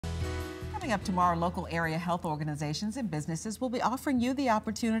Coming up tomorrow, local area health organizations and businesses will be offering you the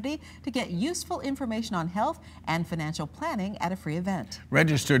opportunity to get useful information on health and financial planning at a free event.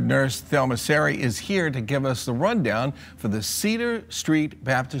 Registered nurse Thelma Sari is here to give us the rundown for the Cedar Street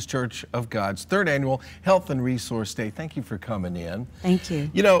Baptist Church of God's third annual Health and Resource Day. Thank you for coming in. Thank you.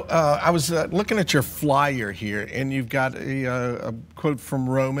 You know, I was looking at your flyer here, and you've got a quote from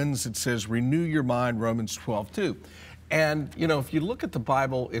Romans. It says, "Renew your mind," Romans 12:2. And, you know, if you look at the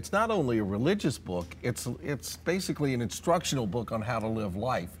Bible, it's not only a religious book, it's basically an instructional book on how to live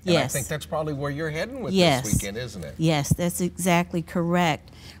life. And yes. I think that's probably where you're heading with this weekend, isn't it? Yes, that's exactly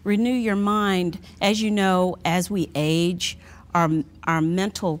correct. Renew your mind. As you know, as we age, our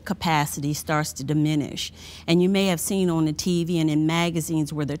mental capacity starts to diminish. And you may have seen on the TV and in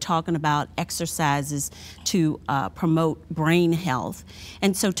magazines where they're talking about exercises to promote brain health.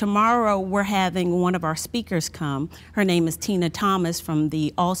 And so tomorrow we're having one of our speakers come. Her name is Tina Thomas from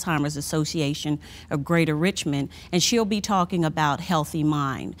the Alzheimer's Association of Greater Richmond, and she'll be talking about healthy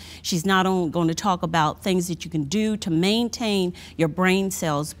mind. She's not only going to talk about things that you can do to maintain your brain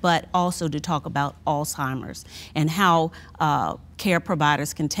cells, but also to talk about Alzheimer's and how care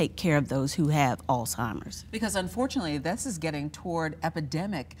providers can take care of those who have Alzheimer's. Because unfortunately, this is getting toward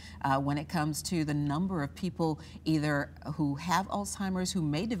epidemic when it comes to the number of people either who have Alzheimer's, who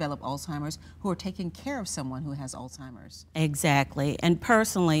may develop Alzheimer's, who are taking care of someone who has Alzheimer's. Exactly. And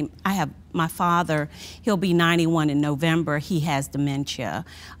personally, I have my father, he'll be 91 in November. He has dementia.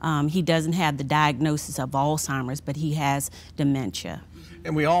 He doesn't have the diagnosis of Alzheimer's, but he has dementia.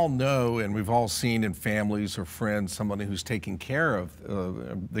 And we all know, and we've all seen in families or friends, somebody who's taking care of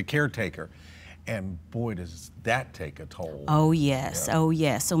the caretaker. And boy, does that take a toll. Oh, yes. Yeah. Oh,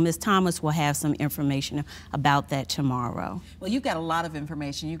 yes. So Ms. Thomas will have some information about that tomorrow. Well, you've got a lot of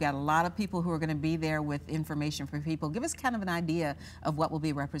information. You've got a lot of people who are going to be there with information for people. Give us kind of an idea of what will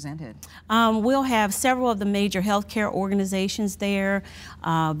be represented. We'll have several of the major healthcare organizations there.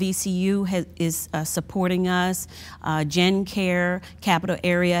 VCU is supporting us, GenCare, Capital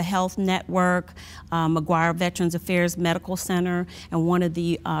Area Health Network, McGuire Veterans Affairs Medical Center, and one of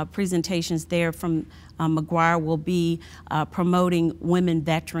the presentations there from McGuire will be promoting women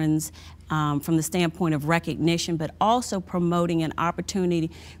veterans from the standpoint of recognition, but also promoting an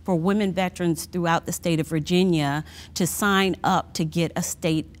opportunity for women veterans throughout the state of Virginia to sign up to get a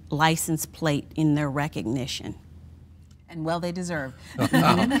state license plate in their recognition. And well, they deserve.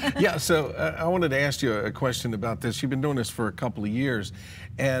 Yeah, so I wanted to ask you a question about this. You've been doing this for a couple of years,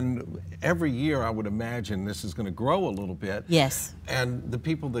 and every year I would imagine this is going to grow a little bit. Yes. And the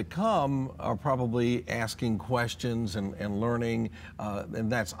people that come are probably asking questions and learning,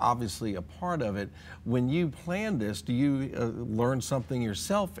 and that's obviously a part of it. When you plan this, do you learn something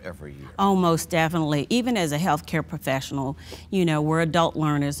yourself every year? Oh, most definitely. Even as a healthcare professional, you know, we're adult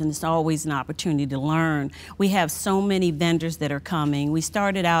learners, and it's always an opportunity to learn. We have so many vendors that are coming. We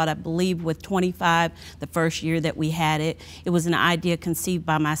started out, I believe, with 25 the first year that we had it. It was an idea conceived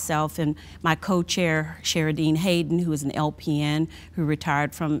by myself and my co-chair, Sheradine Hayden, who is an LPN who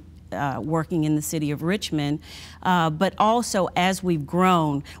retired from working in the city of Richmond. But also, as we've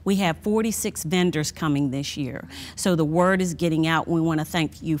grown, we have 46 vendors coming this year. So the word is getting out. We want to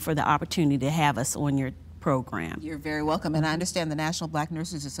thank you for the opportunity to have us on your program. You're very welcome. And I understand the National Black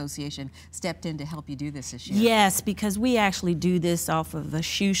Nurses Association stepped in to help you do this year. Yes, because we actually do this off of a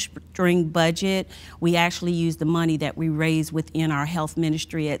shoestring budget. We actually use the money that we raise within our health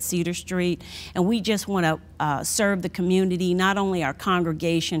ministry at Cedar Street. And we just want to serve the community, not only our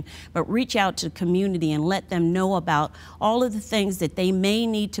congregation, but reach out to the community and let them know about all of the things that they may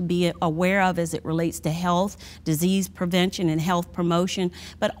need to be aware of as it relates to health, disease prevention, and health promotion,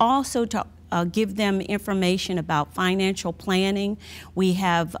 but also to give them information about financial planning. We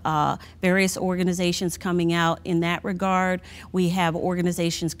have various organizations coming out in that regard. We have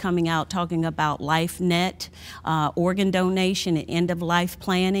organizations coming out talking about LifeNet, organ donation, and end-of-life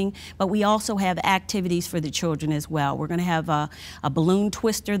planning. But we also have activities for the children as well. We're going to have a balloon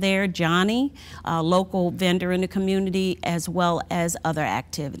twister there, Johnny, a local vendor in the community, as well as other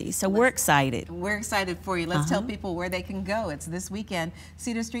activities. So we're excited. We're excited for you. Let's tell people where they can go. It's this weekend.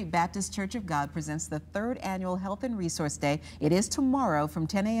 Cedar Street Baptist Church of God presents the third annual Health and Resource Day. It is tomorrow from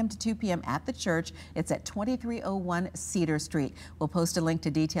 10 a.m. to 2 p.m. at the church. It's at 2301 Cedar Street. We'll post a link to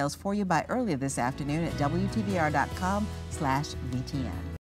details for you by early this afternoon at WTVR.com/VTN.